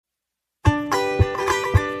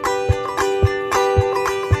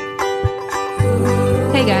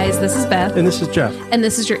This is Beth. And this is Jeff. And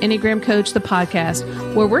this is your Enneagram Coach, the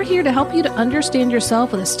podcast, where we're here to help you to understand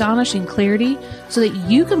yourself with astonishing clarity so that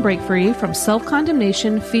you can break free from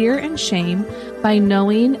self-condemnation, fear, and shame by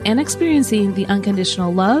knowing and experiencing the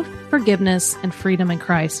unconditional love, forgiveness, and freedom in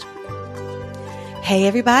Christ. Hey,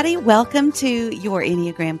 everybody. Welcome to your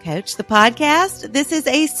Enneagram Coach, the podcast. This is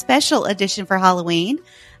a special edition for Halloween.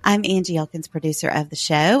 I'm Angie Elkins, producer of the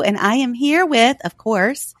show, and I am here with, of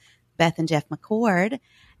course, Beth and Jeff McCord,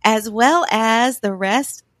 as well as the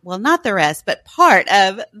rest, well, not the rest, but part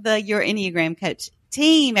of the Your Enneagram Coach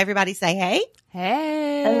team. Everybody say hey.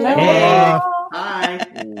 Hey. Hello. Hey. Hi.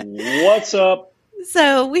 What's up?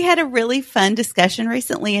 So we had a really fun discussion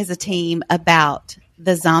recently as a team about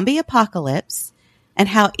the zombie apocalypse and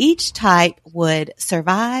how each type would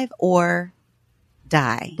survive or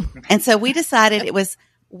die. And so we decided it was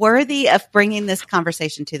worthy of bringing this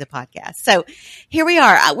conversation to the podcast. So here we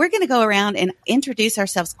are. We're going to go around and introduce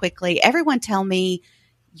ourselves quickly. Everyone tell me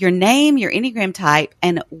your name, your Enneagram type,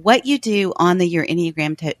 and what you do on the Your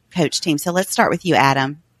Enneagram Coach team. So let's start with you,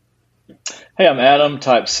 Adam. Hey, I'm Adam,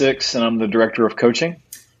 type 6, and I'm the director of coaching.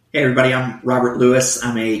 Hey, everybody. I'm Robert Lewis.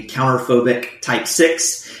 I'm a counterphobic type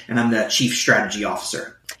 6, and I'm the chief strategy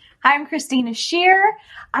officer. Hi, I'm Christina Shear.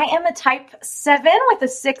 I am a type 7 with a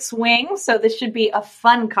 6 wing, so this should be a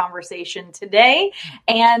fun conversation today.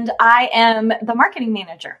 And I am the marketing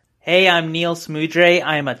manager. Hey, I'm Neil Smudre.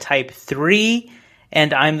 I'm a type 3,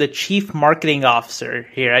 and I'm the chief marketing officer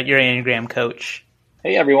here at Your Enneagram Coach.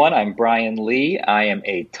 Hey, everyone. I'm Brian Lee. I am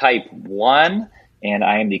a type 1, and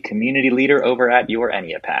I am the community leader over at Your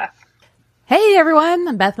Enneapath. Hey, everyone.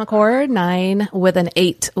 I'm Beth McCord, 9 with an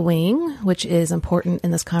 8 wing, which is important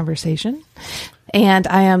in this conversation. And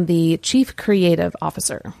I am the Chief Creative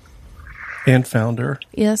Officer. And founder.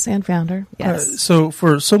 Yes, and founder. Yes. So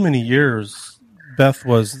for so many years, Beth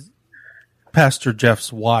was Pastor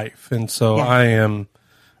Jeff's wife. And so Yeah. I am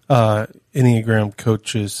Enneagram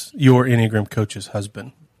Coach's, your Enneagram Coach's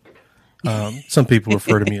husband. Some people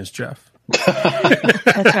refer to me as Jeff.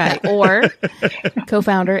 That's right. Or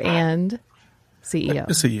co-founder and CEO.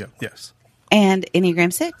 CEO, yes. And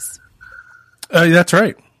Enneagram 6. That's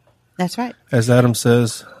right. That's right. As Adam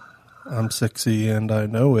says, I'm sexy and I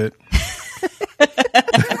know it.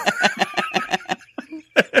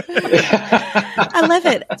 I love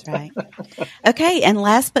it. That's right. Okay. And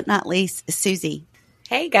last but not least, Susie.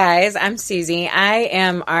 Hey guys, I'm Susie. I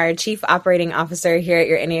am our Chief Operating Officer here at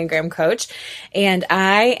Your Enneagram Coach, and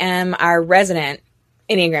I am our resident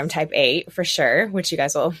Enneagram Type 8 for sure, which you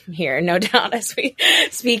guys will hear, no doubt, as we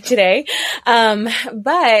speak today.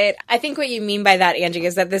 But I think what you mean by that, Angie,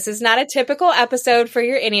 is that this is not a typical episode for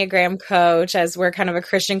Your Enneagram Coach, as we're kind of a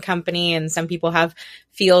Christian company and some people have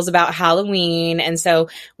feels about Halloween. And so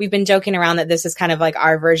we've been joking around that this is kind of like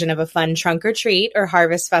our version of a fun trunk or treat or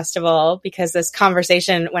harvest festival, because this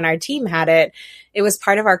conversation, when our team had it, it was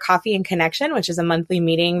part of our Coffee and Connection, which is a monthly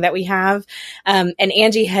meeting that we have. And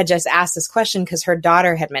Angie had just asked this question because her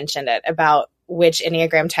daughter had mentioned it about which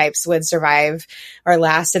Enneagram types would survive or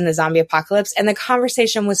last in the zombie apocalypse. And the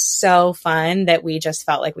conversation was so fun that we just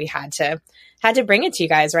felt like we had to bring it to you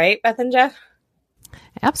guys, right, Beth and Jeff?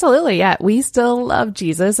 Absolutely. Yeah. We still love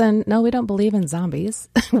Jesus, and no, we don't believe in zombies.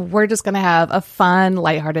 We're just going to have a fun,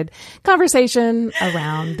 lighthearted conversation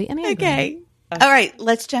around the Enneagram. Okay. All right.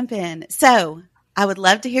 Let's jump in. So I would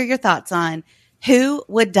love to hear your thoughts on who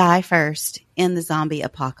would die first in the zombie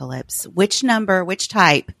apocalypse. Which number, which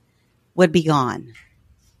type would be gone?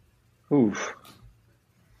 Oof.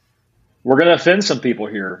 We're going to offend some people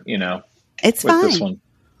here, It's with fine. this one.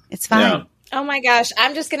 It's fine. Yeah. Oh my gosh,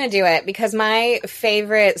 I'm just going to do it because my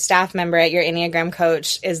favorite staff member at Your Enneagram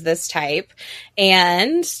Coach is this type,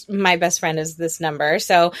 and my best friend is this number.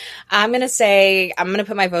 So I'm going to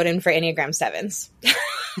put my vote in for Enneagram 7s.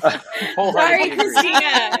 Sorry,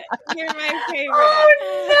 Christina. You're my favorite.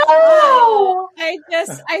 Oh, no!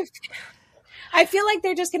 I feel like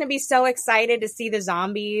they're just going to be so excited to see the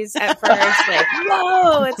zombies at first. Like,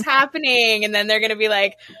 whoa, it's happening. And then they're going to be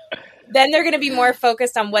like... Then they're going to be more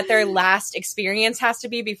focused on what their last experience has to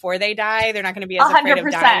be before they die. They're not going to be as afraid of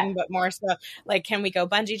 100%. dying, but more so like, can we go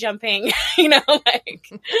bungee jumping?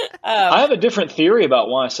 I have a different theory about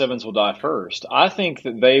why 7s will die first. I think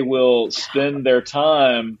that they will spend their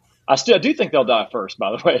time. I do think they'll die first,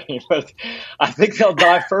 by the way, but I think they'll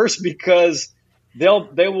die first because they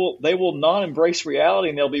will not embrace reality,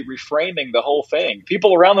 and they'll be reframing the whole thing.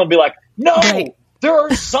 People around them will be like, no, there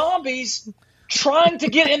are zombies trying to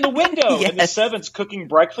get in the window. Yes. And the 7's cooking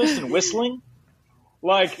breakfast and whistling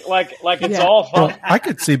like it's all fun. Well, I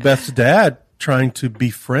could see Beth's dad trying to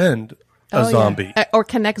befriend a zombie. Or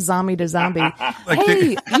connect zombie to zombie.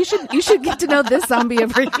 Hey, you should get to know this zombie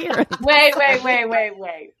over here. Wait. As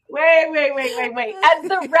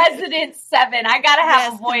the resident 7, I gotta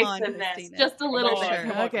have a voice in this, Christina. just a little bit. Sure.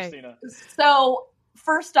 Come on, Okay. Christina. So,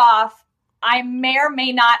 first off, I may or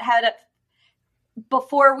may not have,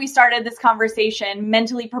 before we started this conversation,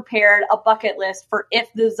 mentally prepared a bucket list for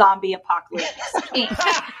if the zombie apocalypse came.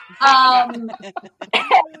 And on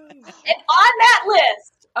that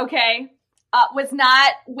list, okay, was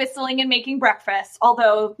not whistling and making breakfast,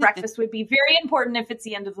 although breakfast would be very important if it's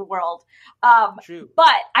the end of the world. True.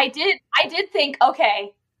 But I did think,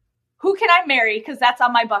 okay, who can I marry? Because that's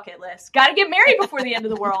on my bucket list. Got to get married before the end of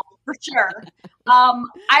the world, for sure.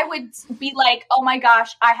 I would be like, oh my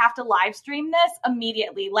gosh, I have to live stream this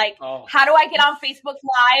immediately. Like, how do I get on Facebook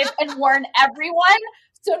Live and warn everyone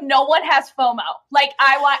so no one has FOMO? Like,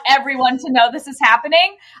 I want everyone to know this is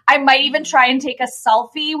happening. I might even try and take a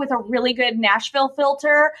selfie with a really good Nashville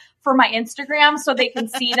filter for my Instagram so they can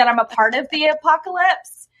see that I'm a part of the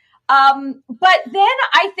apocalypse. But then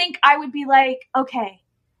I think I would be like, okay,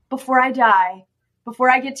 before I die, before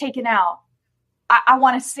I get taken out, I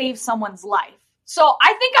want to save someone's life. So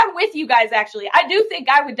I think I'm with you guys, actually. I do think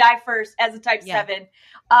I would die first as a type 7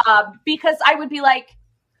 because I would be like,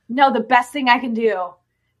 no, the best thing I can do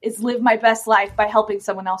is live my best life by helping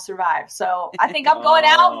someone else survive. So I think I'm going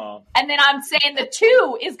out, and then I'm saying the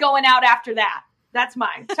 2 is going out after that. That's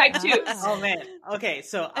mine. Type 2. Oh, man. Okay,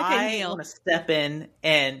 so I want to step in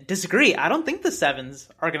and disagree. I don't think the 7s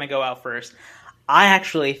are going to go out first. I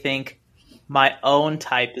actually think my own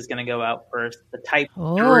type is going to go out first. The type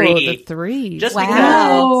 3. The 3. Just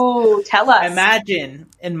Wow. Tell us. Imagine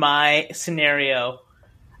in my scenario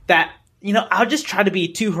that, I'll just try to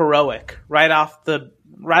be too heroic right out the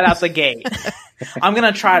gate. I'm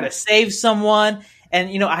going to try to save someone. And,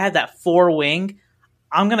 I had that 4-wing.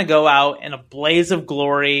 I'm going to go out in a blaze of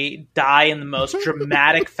glory, die in the most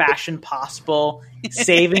dramatic fashion possible,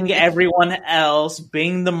 saving everyone else,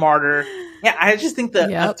 being the martyr. Yeah, I just think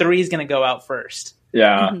the 3 is going to go out first.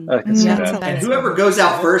 Yeah. I can see that. And whoever goes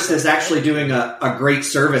out first is actually doing a great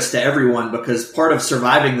service to everyone, because part of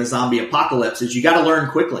surviving the zombie apocalypse is you got to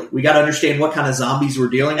learn quickly. We got to understand what kind of zombies we're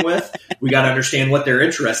dealing with. We got to understand what they're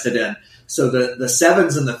interested in. So the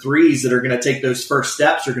 7s and the 3s that are going to take those first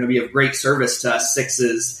steps are going to be of great service to us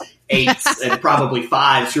 6s, 8s, and probably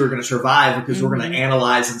 5s who are going to survive, because we're going to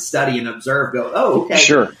analyze and study and observe. Go, oh, okay.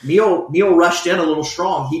 Sure. Neil rushed in a little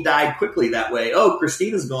strong. He died quickly that way. Oh,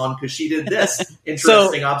 Christina's gone because she did this.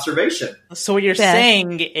 Interesting observation. So what you're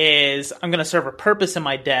saying is I'm going to serve a purpose in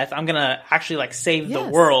my death. I'm going to actually save the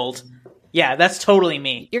world. Yeah, that's totally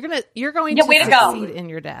me. You're going Yeah, to way to go. succeed in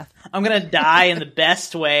your death. I'm going to die in the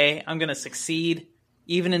best way. I'm going to succeed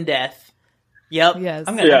even in death. Yep. Yes.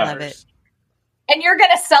 I'm going to love it. And you're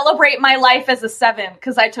going to celebrate my life as a 7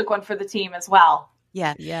 because I took one for the team as well.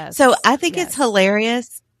 Yeah. Yes. So I think it's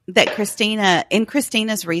hilarious that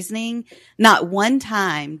Christina's reasoning, not one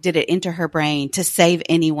time did it enter her brain to save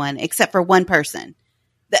anyone except for one person.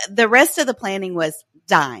 The rest of the planning was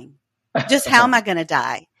dying. Just how am I going to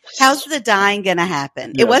die? How's the dying going to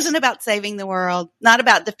happen? Yes. It wasn't about saving the world, not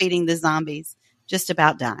about defeating the zombies, just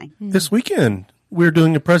about dying. This weekend, we're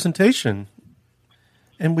doing a presentation,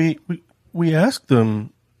 and we asked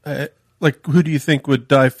them, who do you think would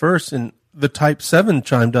die first? And the type 7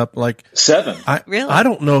 chimed up 7. Really? I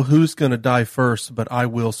don't know who's going to die first, but I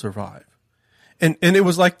will survive. And it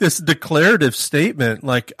was like this declarative statement,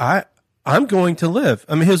 I'm going to live.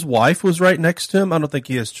 I mean, his wife was right next to him. I don't think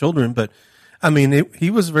he has children, but I mean,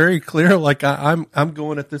 he was very clear, I'm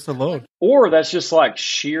going at this alone. Or that's just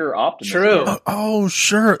sheer optimism. True. Oh,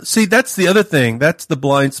 sure. See, that's the other thing. That's the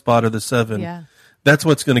blind spot of the 7. Yeah. That's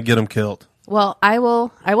what's going to get him killed. Well, I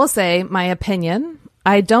will say my opinion.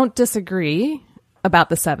 I don't disagree about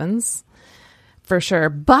the 7s for sure,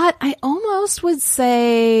 but I almost would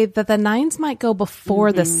say that the 9s might go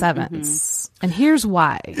before the 7s. And here's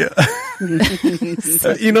why. Yeah.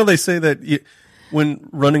 They say that when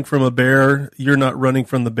running from a bear, you're not running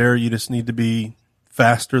from the bear. You just need to be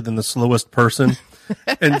faster than the slowest person.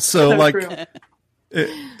 And so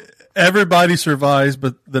everybody survives,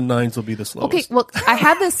 but the 9s will be the slowest. Okay. Well, I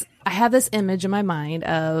have this image in my mind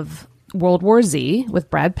of World War Z with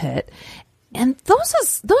Brad Pitt. And those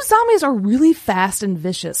zombies are really fast and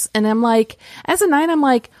vicious. And I'm like, as a 9, I'm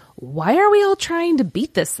like, why are we all trying to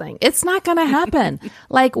beat this thing? It's not going to happen.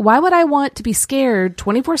 Why would I want to be scared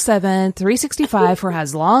 24/7, 365 for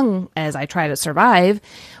as long as I try to survive?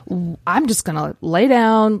 I'm just going to lay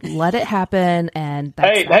down, let it happen. And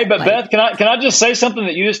that's Beth, can I just say something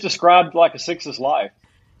that you just described like a 6's life?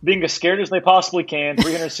 being as scared as they possibly can,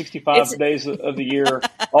 365 days of the year,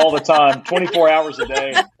 all the time, 24 hours a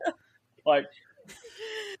day. Like,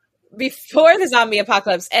 before the zombie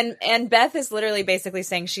apocalypse, and Beth is literally basically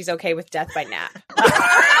saying she's okay with death by nap.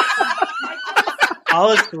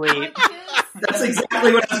 All is sweet. That's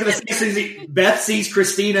exactly what I was going to say, Susie. Beth sees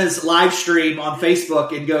Christina's live stream on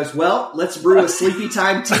Facebook and goes, well, let's brew a sleepy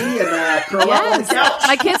time tea and curl up on the couch.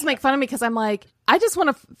 My kids make fun of me because I'm like, I just want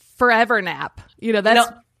a forever nap.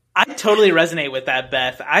 I totally resonate with that,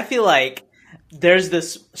 Beth. I feel like there's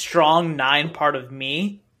this strong 9 part of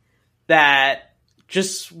me that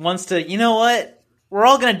just wants to, you know what? We're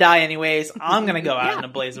all going to die anyways. I'm going to go out in a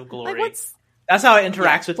blaze of glory. That's how it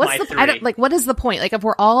interacts with my 3. What is the point? Like, if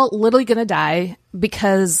we're all literally going to die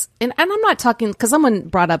because, and I'm not talking, because someone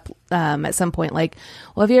brought up at some point, like,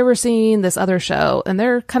 well, have you ever seen this other show? And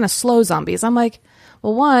they're kind of slow zombies. I'm like,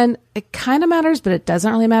 well, one, it kind of matters, but it doesn't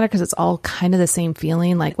really matter because it's all kind of the same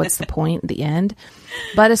feeling. Like, what's the point at the end?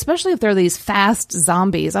 But especially if they're these fast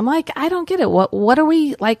zombies, I'm like, I don't get it. What are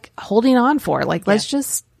we like holding on for? Like, let's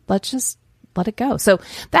just let it go. So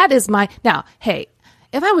that is now, hey,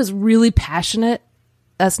 if I was really passionate,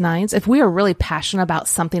 us 9s, if we are really passionate about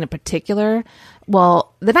something in particular,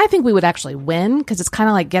 well, then I think we would actually win because it's kind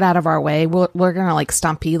of like get out of our way. We're going to like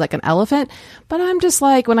stompede like an elephant. But I'm just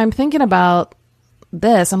like, when I'm thinking about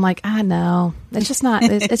this, I'm like, no, it's just not,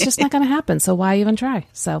 it's just not going to happen. So why even try?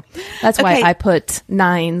 So that's why I put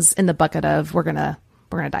 9s in the bucket of we're going to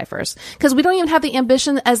die first. Because we don't even have the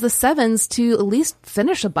ambition as the 7s to at least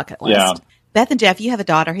finish a bucket list. Yeah. Beth and Jeff, you have a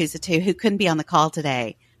daughter who's a 2 who couldn't be on the call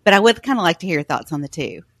today, but I would kind of like to hear your thoughts on the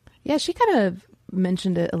 2. Yeah, she kind of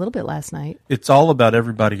mentioned it a little bit last night. It's all about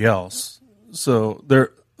everybody else. So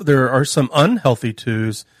there are some unhealthy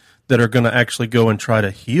 2s that are going to actually go and try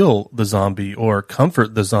to heal the zombie or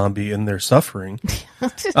comfort the zombie in their suffering.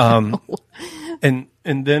 And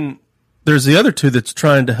then there's the other 2 that's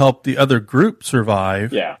trying to help the other group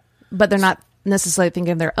survive. Yeah. But they're not necessarily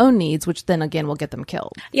thinking of their own needs, which then again will get them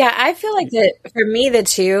killed. Yeah, I feel like that for me, the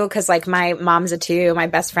 2, because like my mom's a 2, my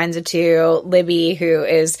best friend's a 2, Libby, who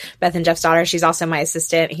is Beth and Jeff's daughter, she's also my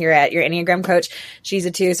assistant here at your Enneagram Coach. She's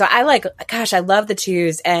a 2. So I love the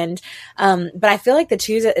 2s. And, but I feel like the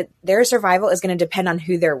 2s, their survival is going to depend on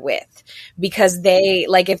who they're with, because they,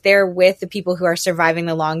 like, if they're with the people who are surviving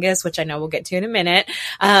the longest, which I know we'll get to in a minute,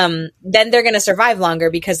 then they're going to survive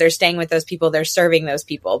longer because they're staying with those people, they're serving those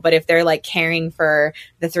people. But if they're like caring for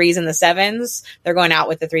the 3s and the 7s, they're going out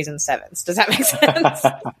with the 3s and the 7s. Does that make sense?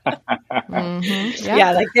 Mm-hmm.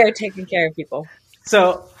 Yeah, like they're taking care of people.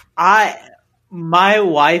 So my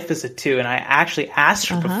wife is a 2, and I actually asked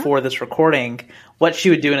her before this recording what she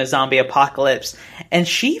would do in a zombie apocalypse, and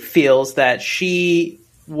she feels that she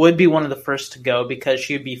would be one of the first to go because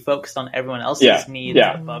she would be focused on everyone else's needs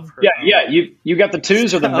above her. Yeah. You got the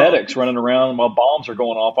 2s or the medics running around while bombs are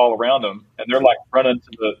going off all around them, and they're like running to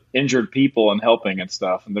the injured people and helping and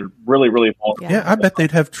stuff, and they're really, really vulnerable. Yeah, I bet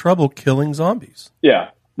they'd have trouble killing zombies.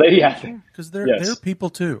 Yeah, because they're people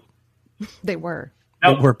too. They were.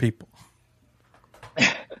 They were people.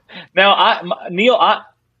 Now, Neil, I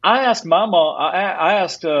asked my mom. I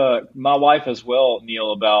asked my wife as well,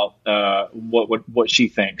 Neil, about what she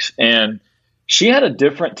thinks, and she had a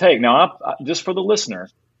different take. Now, just for the listener,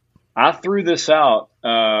 I threw this out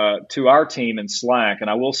to our team in Slack, and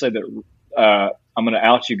I will say that I'm going to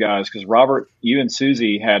out you guys because Robert, you and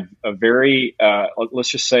Susie had a very, let's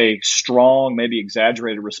just say, strong, maybe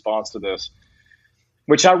exaggerated response to this,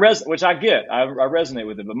 which I get. I resonate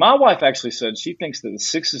with it. But my wife actually said she thinks that the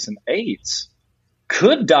 6s and 8s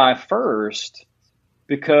could die first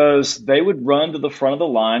because they would run to the front of the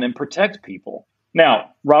line and protect people.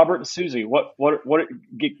 Now, Robert and Susie,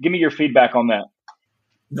 give me your feedback on that.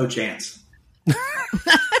 No chance.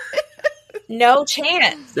 No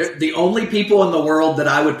chance. The only people in the world that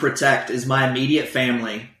I would protect is my immediate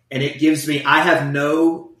family, and it gives me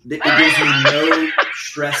no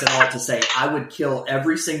stress at all to say I would kill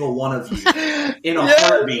every single one of you in a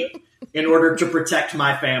heartbeat in order to protect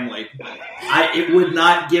my family. It would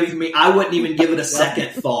not give me. I wouldn't even give it a second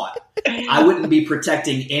thought. I wouldn't be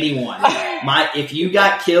protecting anyone. If you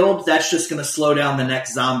got killed, that's just going to slow down the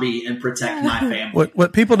next zombie and protect my family.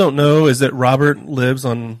 What people don't know is that Robert lives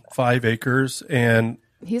on 5 acres, and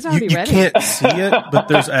he's already you ready. can't see it, but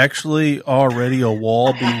there's actually already a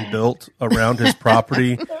wall being built around his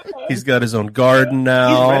property. He's got his own garden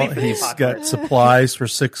now. He's got supplies for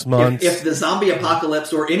 6 months. If the zombie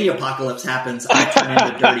apocalypse or any apocalypse happens, I turn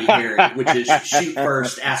into Dirty Harry, which is shoot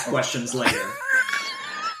first, ask questions later.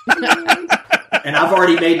 And I've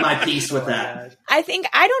already made my peace with that. I think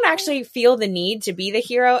I don't actually feel the need to be the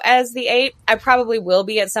hero as the 8. I probably will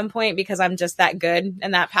be at some point because I'm just that good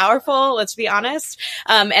and that powerful, let's be honest.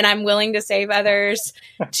 And I'm willing to save others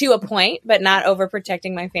to a point, but not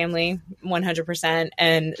overprotecting my family 100%.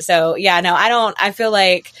 And so, I feel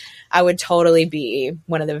like I would totally be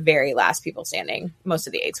one of the very last people standing. Most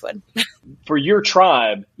of the 8s would. For your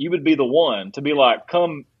tribe, you would be the one to be like,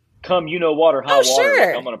 come, water, high water.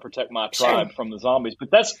 Sure. I'm going to protect my tribe from the zombies.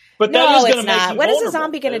 But that is going to make not. you What is vulnerable. a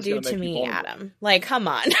zombie going to do to make you me, vulnerable. Adam? Like, come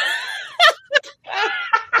on.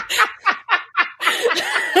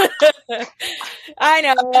 I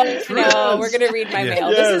know. We're going to read my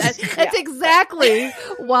mail. Yes. That's exactly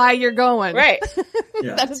why you're going. Right.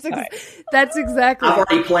 Yeah. That's exactly. I've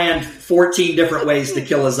already planned 14 different ways to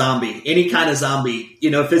kill a zombie. Any kind of zombie.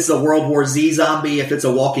 If it's a World War Z zombie, if it's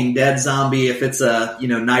a Walking Dead zombie, if it's a,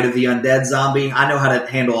 Night of the Undead zombie, I know how to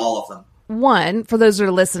handle all of them. One, for those who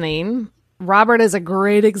are listening, Robert is a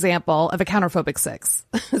great example of a counterphobic 6.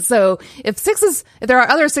 So if there are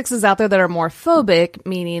other 6s out there that are more phobic,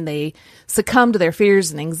 meaning they succumb to their fears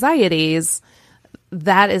and anxieties,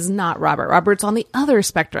 that is not Robert. Robert's on the other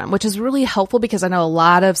spectrum, which is really helpful because I know a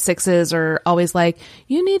lot of 6s are always like,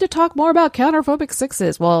 you need to talk more about counterphobic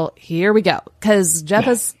 6s. Well, here we go. Because Jeff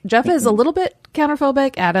is a little bit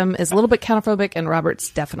counterphobic, Adam is a little bit counterphobic, and Robert's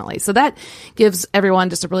definitely. So that gives everyone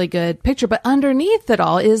just a really good picture. But underneath it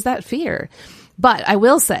all is that fear. But I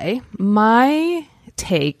will say, my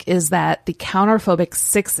take is that the counterphobic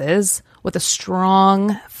 6s with a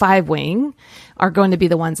strong 5 wing are going to be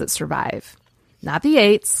the ones that survive. Not the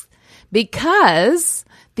 8s, because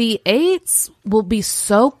the 8s will be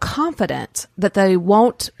so confident that they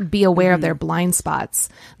won't be aware of their blind spots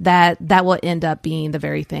that will end up being the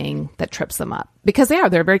very thing that trips them up. Because they're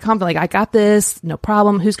very confident. Like, I got this, no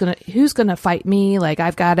problem. Who's gonna fight me? Like,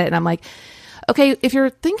 I've got it. And I'm like, okay, if you're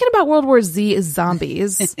thinking about World War Z as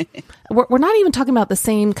zombies, we're not even talking about the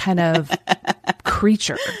same kind of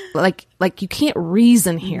creature. Like you can't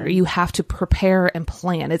reason here. You have to prepare and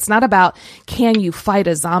plan. It's not about can you fight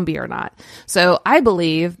a zombie or not. So I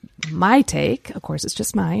believe my take, of course it's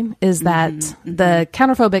just mine, is that the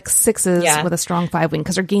counterphobic 6s with a strong 5 wing,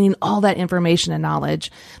 because they're gaining all that information and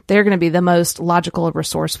knowledge, they're going to be the most logical,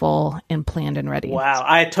 resourceful, and planned and ready. Wow,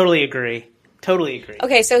 I totally agree. Totally agree.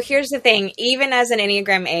 Okay, so here's the thing. Even as an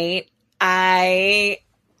Enneagram 8, I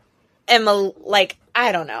am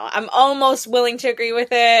I don't know. I'm almost willing to agree with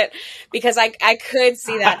it because I could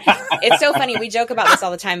see that. It's so funny. We joke about this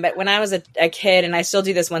all the time, but when I was a kid, and I still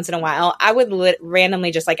do this once in a while, I would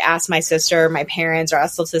randomly just ask my sister, my parents, or I'll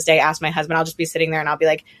still to this day ask my husband. I'll just be sitting there and I'll be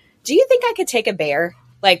like, do you think I could take a bear?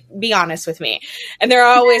 Like, be honest with me. And they're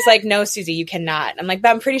always like, no, Susie, you cannot. I'm like, but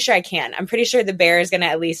I'm pretty sure I can. I'm pretty sure the bear is going to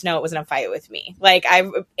at least know it was in a fight with me. Like,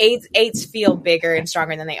 eights feel bigger and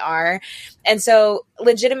stronger than they are. And so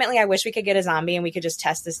legitimately, I wish we could get a zombie and we could just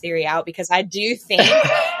test this theory out, because I do think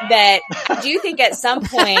at some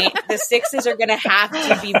point the 6s are going to have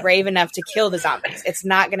to be brave enough to kill the zombies. It's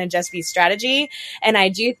not going to just be strategy. And I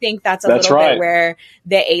do think that's a little bit where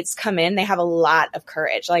the 8s come in. They have a lot of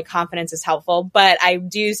courage. Like, confidence is helpful, but I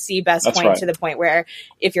do see Beth's point to the point where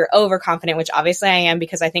if you're overconfident, which obviously I am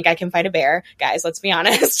because I think I can fight a bear, guys, let's be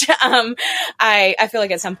honest. I feel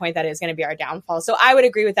like at some point that is going to be our downfall. So I would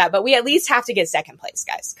agree with that, but we at least have to get second place,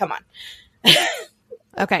 guys. Come on.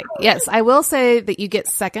 Okay. Yes, I will say that you get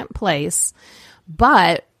second place,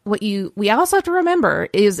 but we also have to remember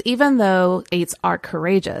is even though 8s are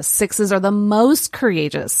courageous, 6s are the most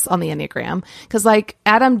courageous on the Enneagram. Because like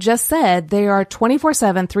Adam just said, they are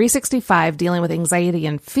 24/7, 365 dealing with anxiety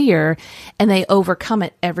and fear, and they overcome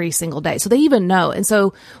it every single day. So they even know. And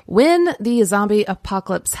so when the zombie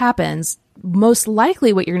apocalypse happens, most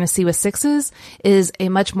likely what you're going to see with 6s is a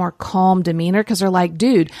much more calm demeanor, because they're like,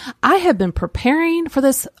 dude, I have been preparing for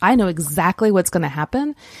this. I know exactly what's going to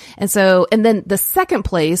happen. And then the second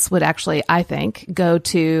place would actually, I think, go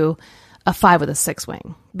to a 5 with a 6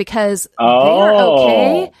 wing, because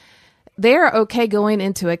they're okay going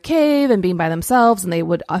into a cave and being by themselves, and they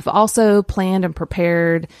would have also planned and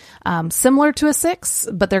prepared similar to a 6,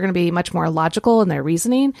 but they're going to be much more logical in their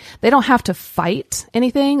reasoning. They don't have to fight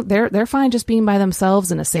anything. They're fine just being by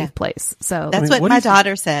themselves in a safe place. So that's what my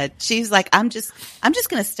daughter said. She's like, I'm just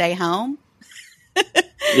going to stay home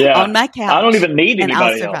on my couch. I don't even need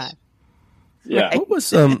anybody else. Yeah.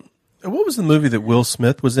 What was the movie that Will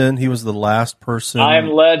Smith was in? He was the last person. I Am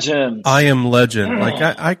Legend. Like,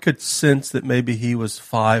 I could sense that maybe he was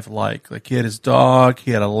 5-like. Like, he had his dog, he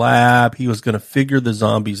had a lab, he was going to figure the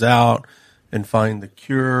zombies out and find the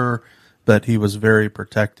cure, but he was very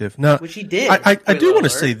protective. Now, which he did. I do want to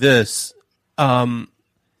say this.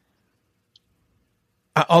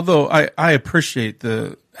 although I appreciate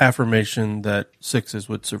the affirmation that 6s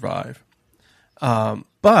would survive.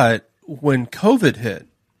 But when COVID hit,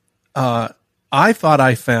 I thought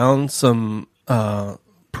I found some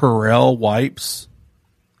Purell wipes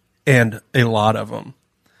and a lot of them.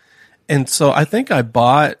 And so I think I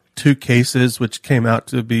bought 2 cases, which came out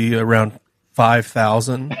to be around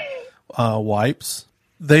 5,000 wipes.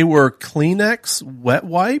 They were Kleenex wet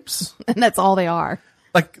wipes. And that's all they are.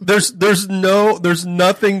 Like there's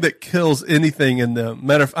nothing that kills anything in them.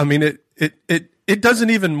 It doesn't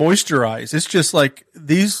even moisturize. It's just like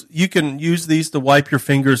these, you can use these to wipe your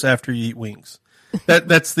fingers after you eat wings.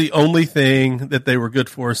 That's the only thing that they were good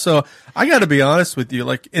for. So I got to be honest with you,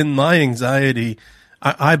 like in my anxiety,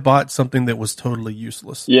 I bought something that was totally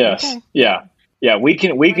useless. Yes. Okay. Yeah. Yeah. We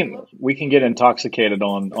can get intoxicated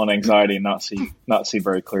on anxiety and not see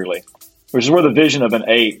very clearly, which is where the vision of an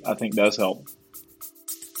 8, I think, does help.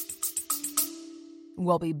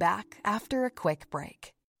 We'll be back after a quick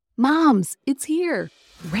break. Moms, it's here.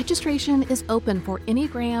 Registration is open for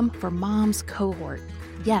Enneagram for Moms cohort.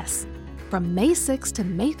 Yes, from May 6th to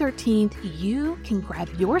May 13th, you can grab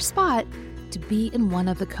your spot to be in one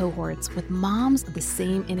of the cohorts with moms of the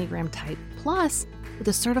same Enneagram type, plus with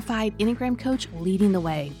a certified Enneagram coach leading the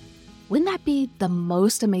way. Wouldn't that be the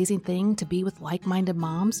most amazing thing to be with like-minded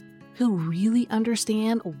moms who really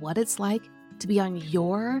understand what it's like to be on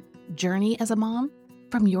your journey as a mom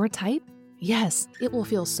from your type? Yes, it will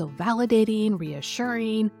feel so validating,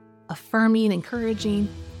 reassuring, affirming, encouraging.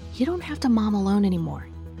 You don't have to mom alone anymore.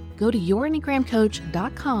 Go to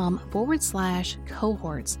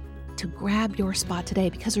yourenneagramcoach.com/cohorts to grab your spot today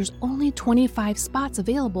because there's only 25 spots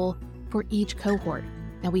available for each cohort.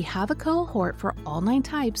 Now we have a cohort for all 9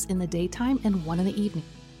 types in the daytime and 1 in the evening.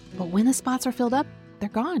 But when the spots are filled up, they're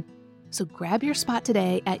gone. So grab your spot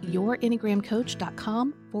today at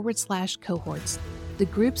yourenneagramcoach.com/cohorts. The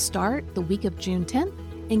groups start the week of June 10th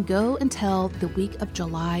and go until the week of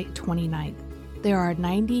July 29th. There are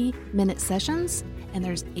 90-minute sessions, and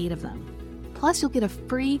there's 8 of them. Plus, you'll get a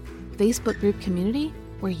free Facebook group community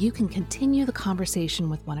where you can continue the conversation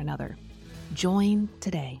with one another. Join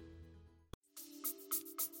today.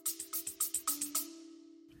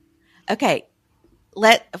 Okay.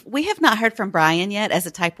 We have not heard from Brian yet as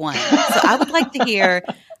a type 1. So I would like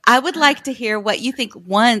to hear what you think.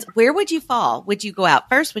 Where would you fall? Would you go out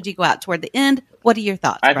first? Would you go out toward the end? What are your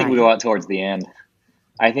thoughts, I Brian? think we go out towards the end.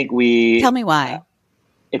 I think Tell me why.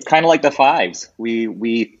 It's kind of like the 5s.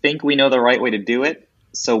 We think we know the right way to do it.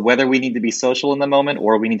 So whether we need to be social in the moment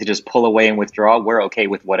or we need to just pull away and withdraw, we're okay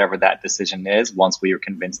with whatever that decision is once we are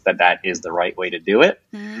convinced that that is the right way to do it.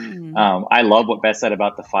 I love what Beth said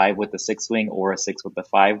about the 5 with the 6 wing or a 6 with the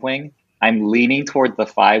 5 wing. I'm leaning towards the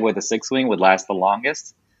 5 with the 6 wing would last the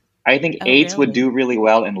longest. I think 8s would do really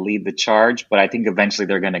well and lead the charge, but I think eventually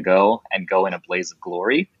they're going to go in a blaze of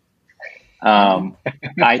glory.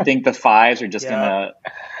 I think the 5s are just going to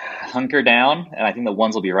hunker down, and I think the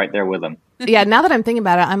 1s will be right there with them. Yeah, now that I'm thinking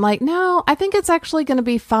about it, I'm like, no, I think it's actually going to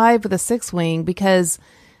be 5 with a 6 wing because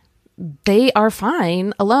they are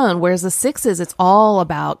fine alone. Whereas the 6s, it's all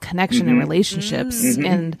about connection and relationships.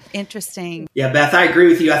 And interesting. Yeah, Beth, I agree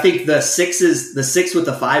with you. I think the 6 with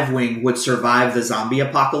the 5 wing would survive the zombie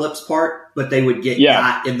apocalypse part, but they would get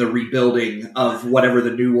got in the rebuilding of whatever the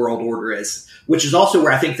new world order is, which is also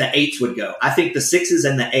where I think the 8s would go. I think the 6s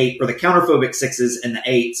and the 8, or the counterphobic 6s and the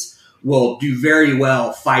 8s, will do very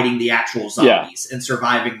well fighting the actual zombies and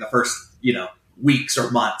surviving the first, weeks or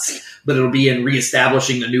months. But it'll be in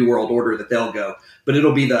reestablishing the new world order that they'll go. But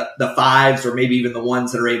it'll be the 5s or maybe even the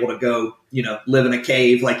 1s that are able to go, live in a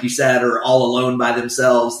cave, like you said, or all alone by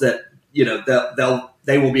themselves that,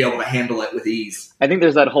 they will be able to handle it with ease. I think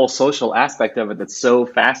there's that whole social aspect of it that's so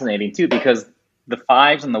fascinating too, because the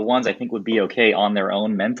 5s and the 1s I think would be okay on their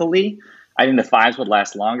own mentally. I think the 5s would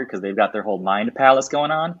last longer because they've got their whole mind palace going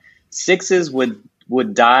on. 6s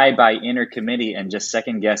would die by inner committee and just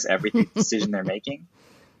second guess every decision they're making.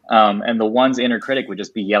 And the 1's inner critic would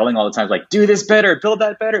just be yelling all the time, like, do this better, build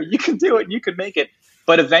that better. You can do it. You can make it.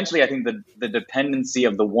 But eventually I think the dependency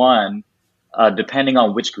of the 1, depending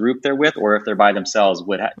on which group they're with or if they're by themselves,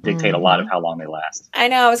 would dictate a lot of how long they last. I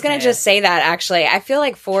know. I was going to just say that, actually. I feel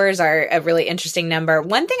like 4s are a really interesting number.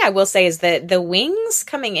 One thing I will say is that the wings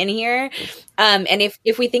coming in here, And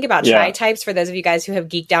if we think about tri-types, for those of you guys who have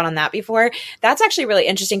geeked out on that before, that's actually really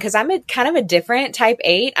interesting because I'm kind of a different type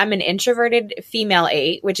 8. I'm an introverted female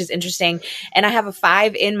 8, which is interesting. And I have a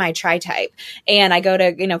 5 in my tri-type. And I go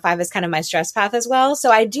to, 5 is kind of my stress path as well.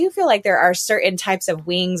 So I do feel like there are certain types of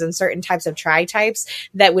wings and certain types of tri-types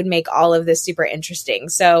that would make all of this super interesting.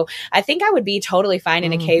 So I think I would be totally fine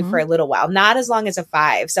in a cave for a little while, not as long as a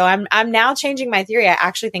 5. So I'm now changing my theory. I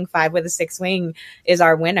actually think 5 with a 6 wing is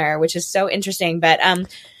our winner, which is so interesting. But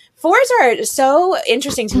 4s are so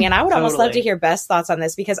interesting to me, and I would almost love to hear Beth's thoughts on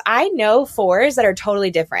this because I know 4s that are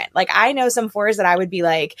totally different. Like I know some 4s that I would be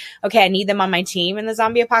like, okay, I need them on my team in the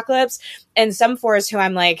zombie apocalypse, and some 4s who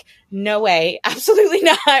I'm like, no way, absolutely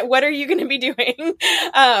not. What are you going to be doing?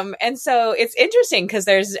 And so it's interesting because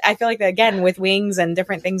I feel like that, again, with wings and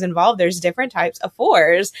different things involved, there's different types of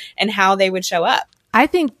 4s and how they would show up. I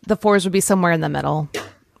think the 4s would be somewhere in the middle.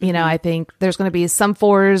 I think there's going to be some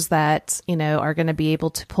 4s that, are going to be able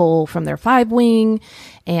to pull from their 5 wing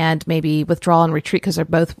and maybe withdraw and retreat because they're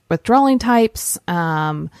both withdrawing types.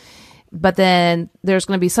 But then there's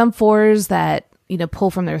going to be some 4s that, pull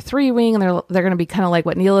from their 3 wing and they're going to be kind of like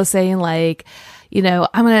what Neil is saying, like,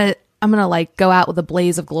 I'm going to like go out with a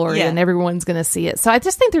blaze of glory and everyone's going to see it. So I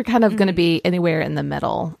just think they're kind of going to be anywhere in the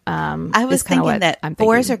middle. I was thinking that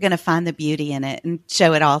 4s are going to find the beauty in it and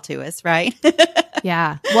show it all to us, right?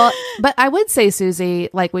 Yeah. Well, but I would say, Susie,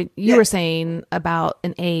 like what you were saying about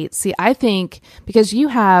an 8, see, I think because you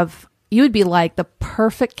would be like the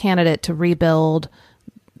perfect candidate to rebuild,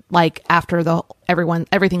 like after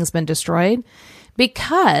everything's been destroyed.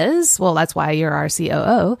 Because, well, that's why you're our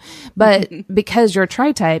COO, but because you're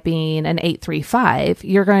tri-type being an 8-3-5,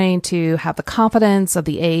 you're going to have the confidence of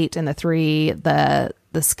the 8 and the 3, the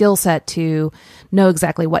skill set to know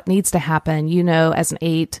exactly what needs to happen. As an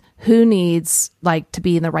 8, who needs like to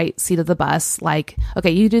be in the right seat of the bus. Like,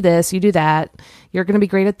 okay, you do this, you do that. You're going to be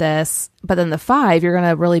great at this. But then the 5, you're going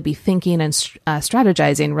to really be thinking and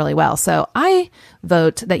strategizing really well. So I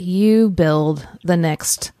vote that you build the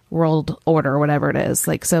next world order, whatever it is.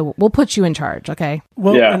 Like, so we'll put you in charge. Okay.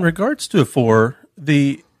 Well, in regards to a 4,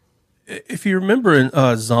 if you remember in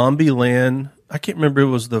Zombieland, I can't remember if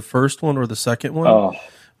it was the first one or the second one,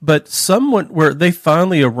 but where they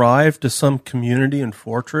finally arrived to some community and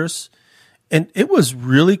fortress, and it was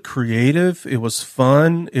really creative. It was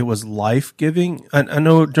fun. It was life-giving. I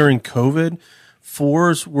know during COVID,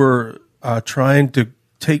 4s were trying to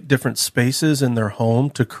take different spaces in their home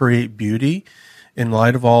to create beauty in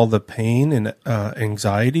light of all the pain and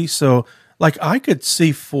anxiety. So, like, I could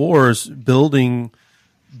see 4s building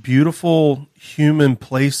beautiful human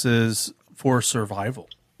places for survival.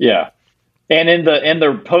 Yeah. And on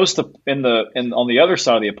the other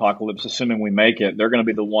side of the apocalypse, assuming we make it, they're going to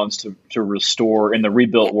be the ones to restore in the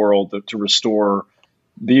rebuilt world to restore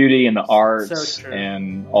beauty and the arts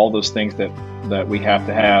and all those things that we have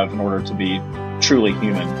to have in order to be truly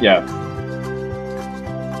human. Yeah.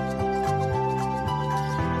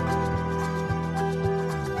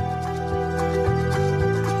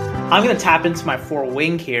 I'm going to tap into my 4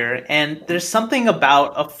 wing here, and there's something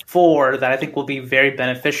about a 4 that I think will be very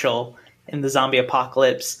beneficial in the zombie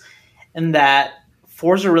apocalypse, and that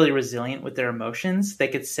 4s are really resilient with their emotions. They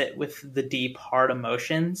could sit with the deep, hard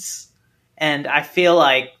emotions, and I feel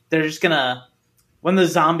like they're just going to, when the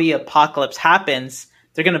zombie apocalypse happens,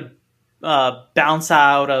 they're going to bounce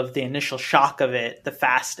out of the initial shock of it the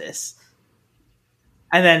fastest,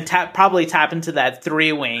 and then probably tap into that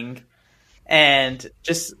 3 wing and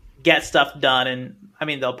just get stuff done. And I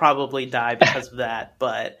mean, they'll probably die because of that,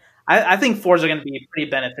 but I think 4s are going to be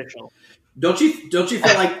pretty beneficial. Don't you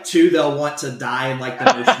feel like too they'll want to die in like the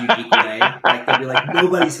most unique way? Like they'll be like,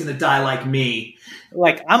 nobody's going to die like me.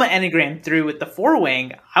 Like, I'm an Enneagram 3 with the 4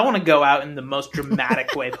 wing. I want to go out in the most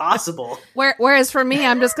dramatic way possible. Whereas for me,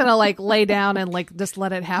 I'm just going to like lay down and like just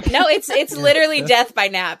let it happen. No, it's literally death by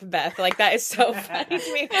nap, Beth. Like, that is so funny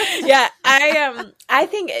to me. Yeah, I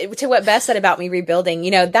think to what Beth said about me rebuilding,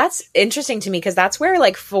 that's interesting to me because that's where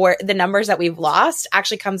like for the numbers that we've lost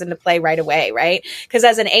actually comes into play right away, right? Because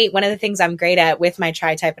as an 8, one of the things I'm great at with my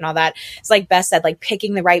tri-type and all that is, like Beth said, like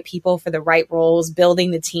picking the right people for the right roles,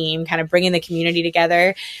 building the team, kind of bringing the community together.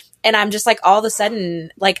 And I'm just like, all of a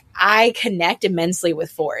sudden, like I connect immensely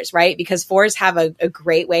with 4s, right? Because 4s have a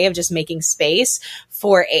great way of just making space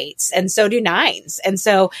for 8s, and so do 9s. And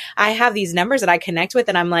so I have these numbers that I connect with,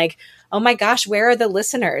 and I'm like, oh my gosh, where are the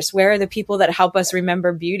listeners? Where are the people that help us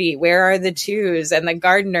remember beauty? Where are the 2s and the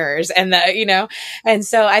gardeners and and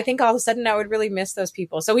so I think all of a sudden I would really miss those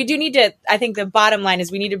people. So we do need to, I think the bottom line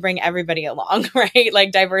is we need to bring everybody along, right?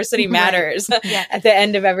 Like diversity matters at the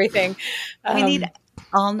end of everything.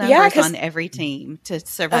 all numbers on every team to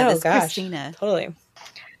survive this, Christina. Totally.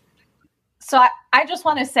 So I just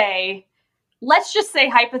want to say, let's just say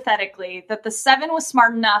hypothetically that the 7 was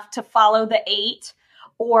smart enough to follow the 8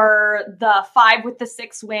 or the 5 with the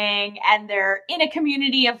 6 wing, and they're in a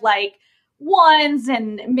community of like 1s,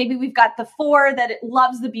 and maybe we've got the 4 that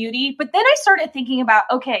loves the beauty. But then I started thinking about,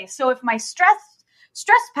 okay, so if my stress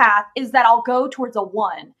path is that I'll go towards a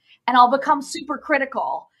 1 and I'll become super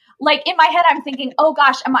critical. Like in my head, I'm thinking, oh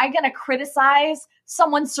gosh, am I going to criticize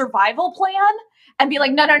someone's survival plan and be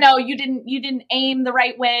like, no, you didn't aim the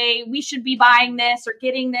right way. We should be buying this or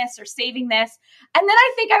getting this or saving this. And then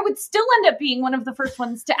I think I would still end up being one of the first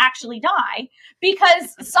ones to actually die,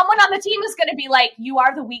 because someone on the team is going to be like, you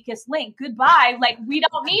are the weakest link. Goodbye. Like, we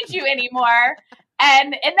don't need you anymore.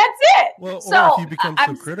 And that's it. Well, so, or if you become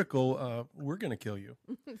so critical, we're going to kill you.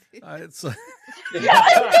 It's just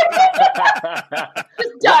done.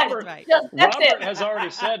 Robert, that's Robert it. has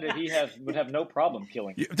already said that he would have no problem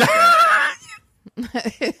killing you.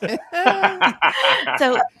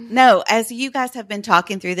 So, no, as you guys have been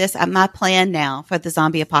talking through this, my plan now for the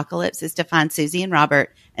zombie apocalypse is to find Susie and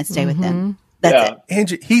Robert and stay with them. That's it.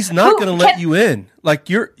 Angie, he's not going to let you in. Like,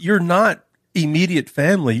 you're not immediate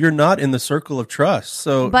family. You're not in the circle of trust.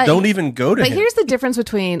 So don't even go to him. But here's the difference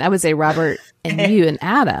between, I would say, Robert and you and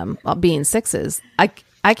Adam being 6s.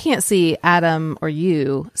 I can't see Adam or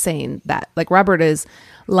you saying that. Like, Robert is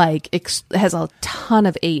has a ton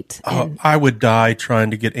of 8. I would die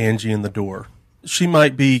trying to get Angie in the door. She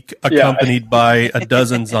might be accompanied by a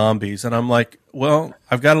dozen zombies. And I'm like, well,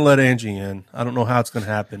 I've got to let Angie in. I don't know how it's going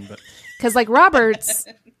to happen, but because like Robert's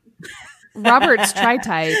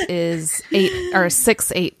tri-type is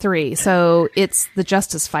 683, so it's the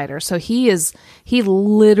justice fighter. So he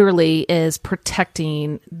literally is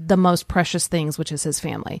protecting the most precious things, which is his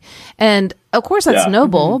family. And of course that's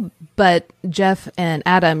noble, but Jeff and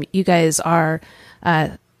Adam, you guys are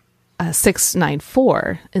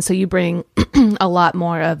 694, and so you bring a lot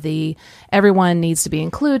more of the everyone needs to be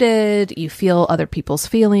included. You feel other people's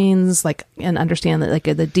feelings, and understand that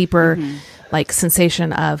the deeper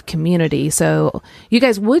sensation of community. So you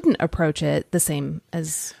guys wouldn't approach it the same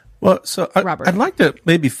as Robert. I'd like to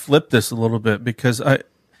maybe flip this a little bit, because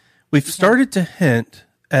we've started to hint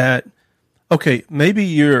at, okay, maybe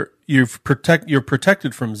you're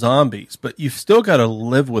protected from zombies, but you've still got to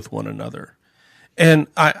live with one another. And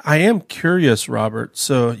I am curious, Robert.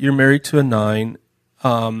 So you're married to a 9,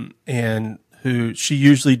 and who she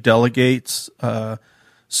usually delegates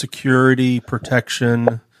security,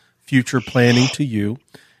 protection, future planning to you.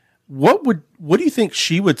 What do you think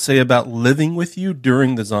she would say about living with you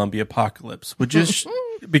during the zombie apocalypse? Because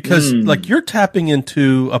you're tapping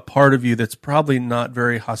into a part of you that's probably not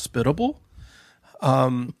very hospitable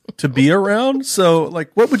to be around. So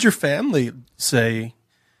what would your family say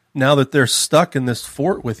now that they're stuck in this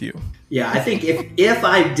fort with you? Yeah, I think if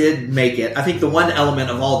I did make it, I think the one element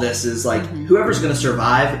of all this is whoever's going to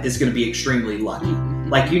survive is going to be extremely lucky.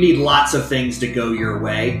 You need lots of things to go your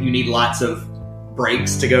way. You need lots of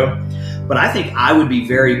breaks to go. But I think I would be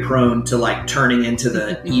very prone to turning into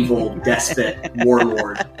the evil despot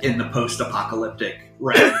warlord in the post-apocalyptic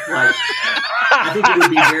realm. I think it would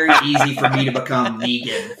be very easy for me to become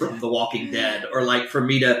Negan from The Walking Dead, or for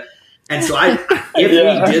me to. And so if we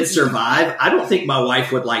did survive, I don't think my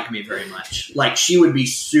wife would like me very much. She would be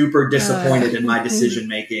super disappointed in my decision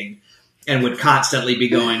making, and would constantly be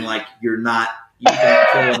going you can't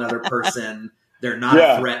kill another person. They're not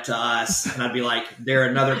a threat to us. And I'd be like, they're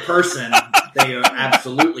another person. They are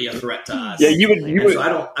absolutely a threat to us. Yeah, you would.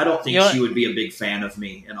 So I don't think she would be a big fan of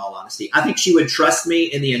me, in all honesty. I think she would trust me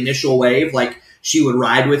in the initial wave. She would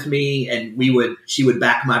ride with me, and she would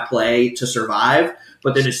back my play to survive.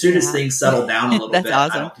 But then as soon as things settle down a little That's bit,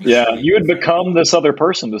 awesome. I don't think you would become this other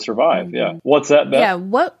person to survive. Yeah. What's that, Beth? Yeah.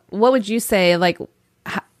 What would you say? What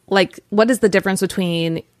is the difference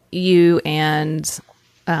between you and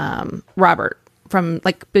Robert from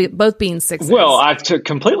both being 6s? Well, I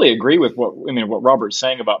completely agree with what Robert's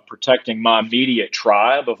saying about protecting my immediate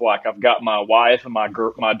tribe of I've got my wife and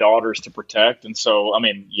my daughters to protect. And so, I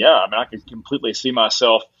could completely see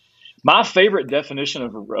myself. My favorite definition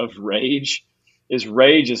of rage is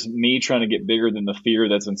me trying to get bigger than the fear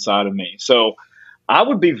that's inside of me. So I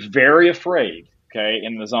would be very afraid,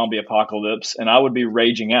 in the zombie apocalypse, and I would be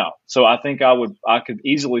raging out. So I think I could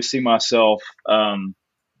easily see myself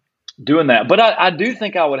doing that. But I do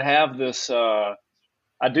think I would have this. I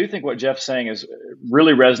do think what Jeff's saying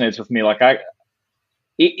really resonates with me.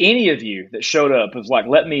 Any of you that showed up was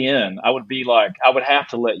let me in. I would be I would have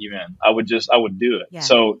to let you in. I would do it. Yeah.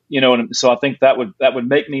 So so I think that would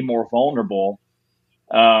make me more vulnerable.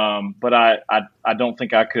 But I don't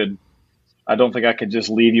think I could. I don't think I could just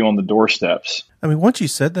leave you on the doorsteps. I mean, once you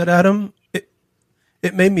said that, Adam,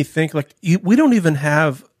 it made me think like we don't even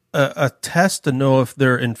have a test to know if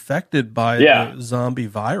they're infected by the zombie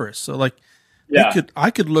virus. So like,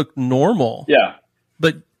 I could look normal. Yeah.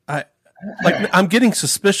 But I'm getting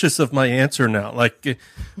suspicious of my answer now. Like,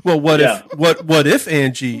 well, what if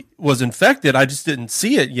Angie was infected? I just didn't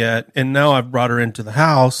see it yet, and now I've brought her into the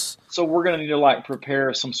house. So we're going to need to like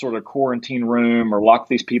prepare some sort of quarantine room or lock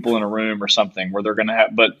these people in a room or something where they're going to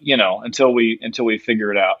have. But until we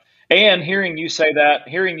figure it out. And hearing you say that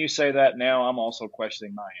now, I'm also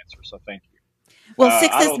questioning my answer. So thank you. Well,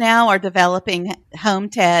 sixes now are developing home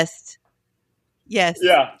tests. Yes.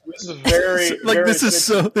 Yeah. This is very like this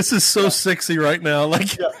is so sexy right now.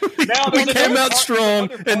 Like now we came out strong,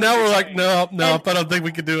 and now we're like, no, I don't think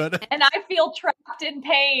we can do it. And I feel trapped in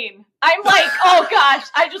pain. I'm like, oh gosh,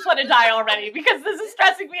 I just want to die already because this is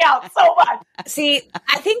stressing me out so much. See,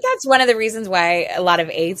 I think that's one of the reasons why a lot of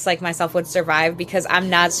 8s like myself would survive, because I'm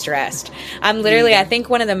not stressed. I'm literally, I think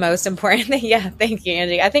one of the most important thank you,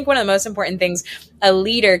 Angie. I think one of the most important things a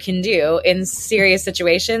leader can do in serious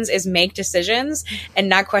situations is make decisions and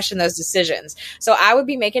not question those decisions. So I would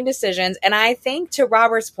be making decisions. And I think, to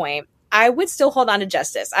Robert's point, I would still hold on to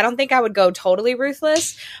justice. I don't think I would go totally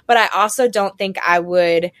ruthless, but I also don't think I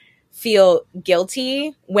would feel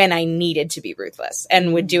guilty when I needed to be ruthless,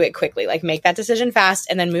 and would do it quickly, like make that decision fast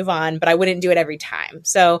and then move on. But I wouldn't do it every time.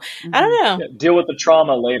 So I don't know. Yeah, deal with the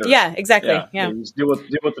trauma later. Yeah, exactly. Yeah. We'll deal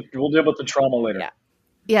with the trauma later.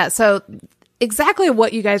 Yeah. So exactly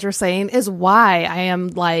what you guys were saying is why I am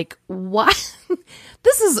like, why?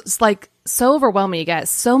 This is like so overwhelming, you guys.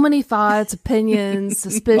 So many thoughts, opinions,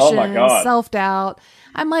 suspicions, self-doubt.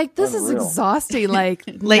 I'm like, this is exhausting. Like,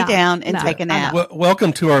 lay down and take a nap.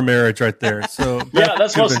 Welcome to our marriage right there. So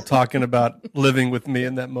that's what been talking about living with me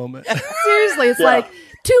in that moment. Seriously, it's like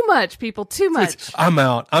too much, people, too much. I'm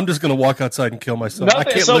out. I'm just going to walk outside and kill myself. I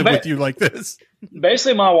can't live with you like this.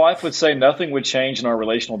 Basically, my wife would say nothing would change in our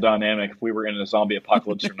relational dynamic if we were in a zombie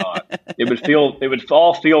apocalypse or not. It would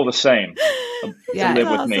all feel the same to live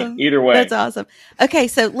with me. Either way. That's awesome. Okay,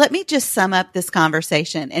 so let me just sum up this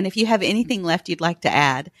conversation. And if you have anything left you'd like to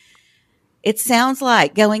add, it sounds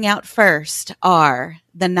like going out first are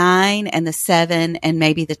the 9 and the 7 and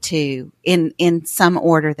maybe the 2 in some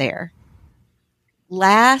order there.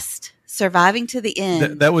 Last, surviving to the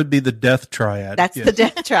end. That would be the death triad. That's the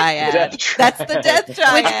death triad. That's the death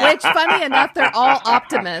triad. Which, funny enough, they're all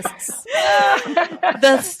optimists.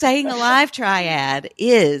 The staying alive triad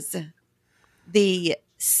is the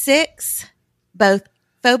 6, both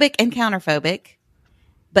phobic and counterphobic,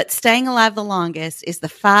 but staying alive the longest is the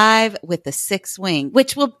 5 with the 6 wing,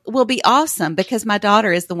 which will be awesome because my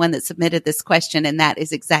daughter is the one that submitted this question, and that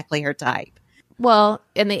is exactly her type. Well,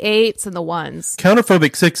 and the 8s and the 1s.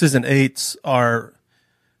 Counterphobic 6s and 8s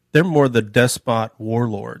they're more the despot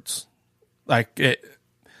warlords. Like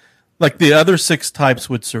the other 6 types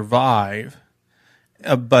would survive,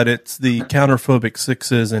 but it's the counterphobic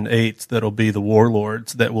 6s and 8s that'll be the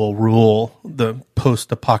warlords that will rule the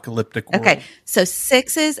post-apocalyptic world. Okay, so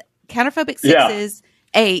 6s, counterphobic 6s,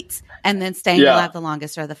 8s, and then staying alive the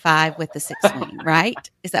longest are the 5 with the 6 wing, right?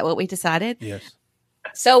 Is that what we decided? Yes.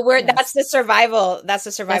 So that's the survival. That's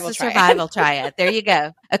the survival triad. Survival triad. There you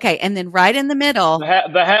go. Okay, and then right in the middle, the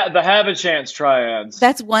have a chance triads.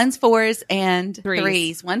 That's 1s, 4s, and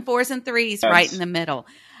 3s. 1, 4s, and 3s right in the middle.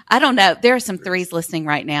 I don't know. There are some 3s listening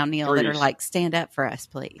right now, Neil, that are like, stand up for us,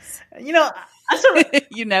 please. You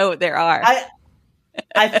know, there are.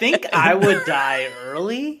 I think I would die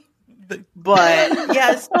early, but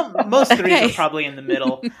yeah, most 3s are probably in the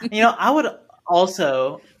middle. You know, I would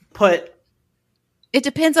also put. It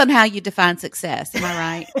depends on how you define success. Am I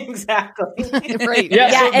right? Exactly. Right.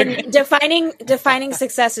 Yeah, and defining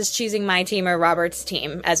success is choosing my team or Robert's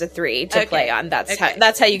team as a 3 to play on.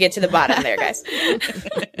 That's how you get to the bottom there, guys.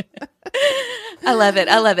 I love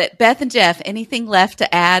it. Beth and Jeff, anything left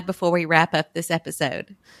to add before we wrap up this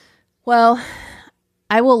episode? Well,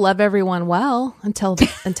 I will love everyone well until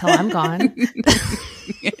I'm gone.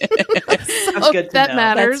 That's good to know.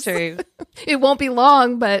 Matters. That's true. It won't be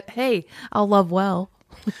long, but hey, I'll love well.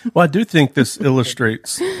 Well, I do think this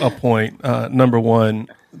illustrates a point. Number one,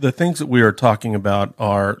 the things that we are talking about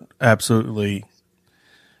are absolutely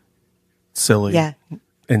silly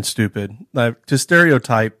and stupid. To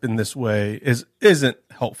stereotype in this way isn't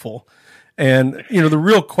helpful. And, the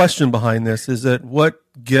real question behind this is that what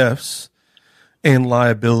gifts and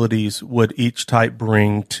liabilities would each type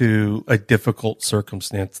bring to a difficult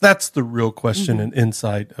circumstance? That's the real question and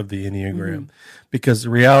insight of the Enneagram. Because the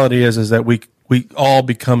reality is that we all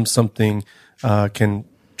become something can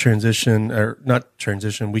transition, or not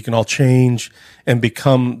transition, we can all change and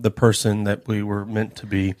become the person that we were meant to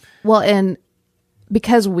be. Well, and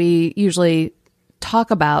because we usually talk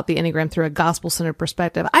about the Enneagram through a gospel-centered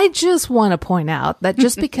perspective, I just want to point out that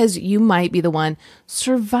just because you might be the one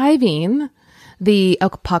surviving the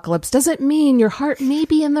apocalypse doesn't mean your heart may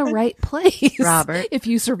be in the right place. Robert. If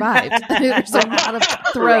you survived. There's a lot of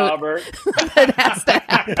throat that has to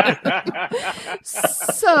happen.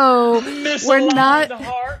 So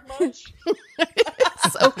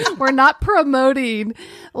we're not promoting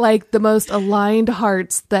like the most aligned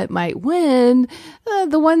hearts that might win,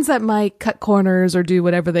 the ones that might cut corners or do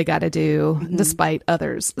whatever they got to do despite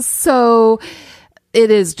others. So it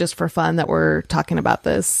is just for fun that we're talking about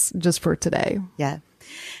this just for today. Yeah.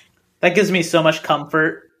 That gives me so much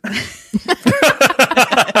comfort.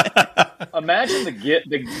 Imagine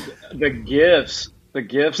the gifts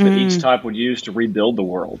that each type would use to rebuild the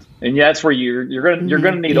world. And that's where you're going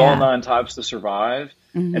to need all 9 types to survive.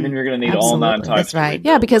 And then you're going to need all 9 types. That's right.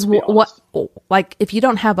 Yeah, because like if you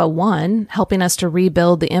don't have a 1 helping us to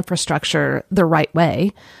rebuild the infrastructure the right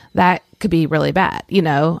way, that could be really bad.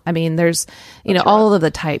 I mean, there's, all of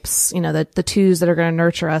the types, the 2s that are going to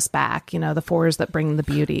nurture us back, the 4s that bring the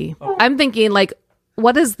beauty. I'm thinking like,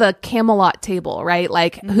 what is the Camelot table, right?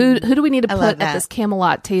 Like who do we need to put at this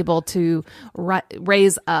Camelot table to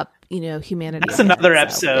raise up, humanity? That's another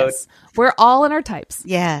episode. Yes, we're all in our types.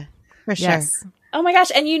 Yeah, for sure. Yes. Oh my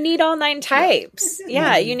gosh. And you need all 9 types.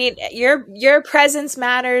 Yeah. You need your presence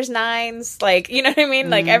matters 9s. Like, you know what I mean?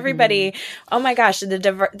 Like everybody, oh my gosh, the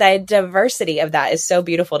diversity of that is so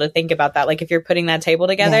beautiful to think about that. Like if you're putting that table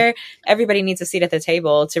together, everybody needs a seat at the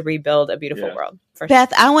table to rebuild a beautiful world.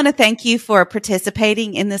 Beth, I want to thank you for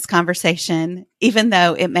participating in this conversation, even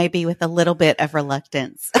though it may be with a little bit of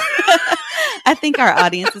reluctance. I think our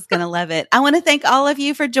audience is going to love it. I want to thank all of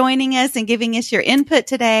you for joining us and giving us your input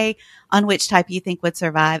today on which type you think would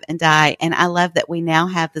survive and die. And I love that we now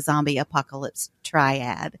have the zombie apocalypse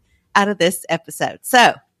triad out of this episode.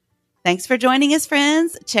 So thanks for joining us,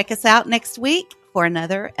 friends. Check us out next week for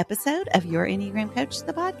another episode of Your Enneagram Coach,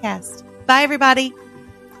 the podcast. Bye, everybody.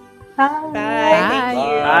 Bye. Bye.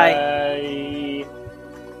 Bye.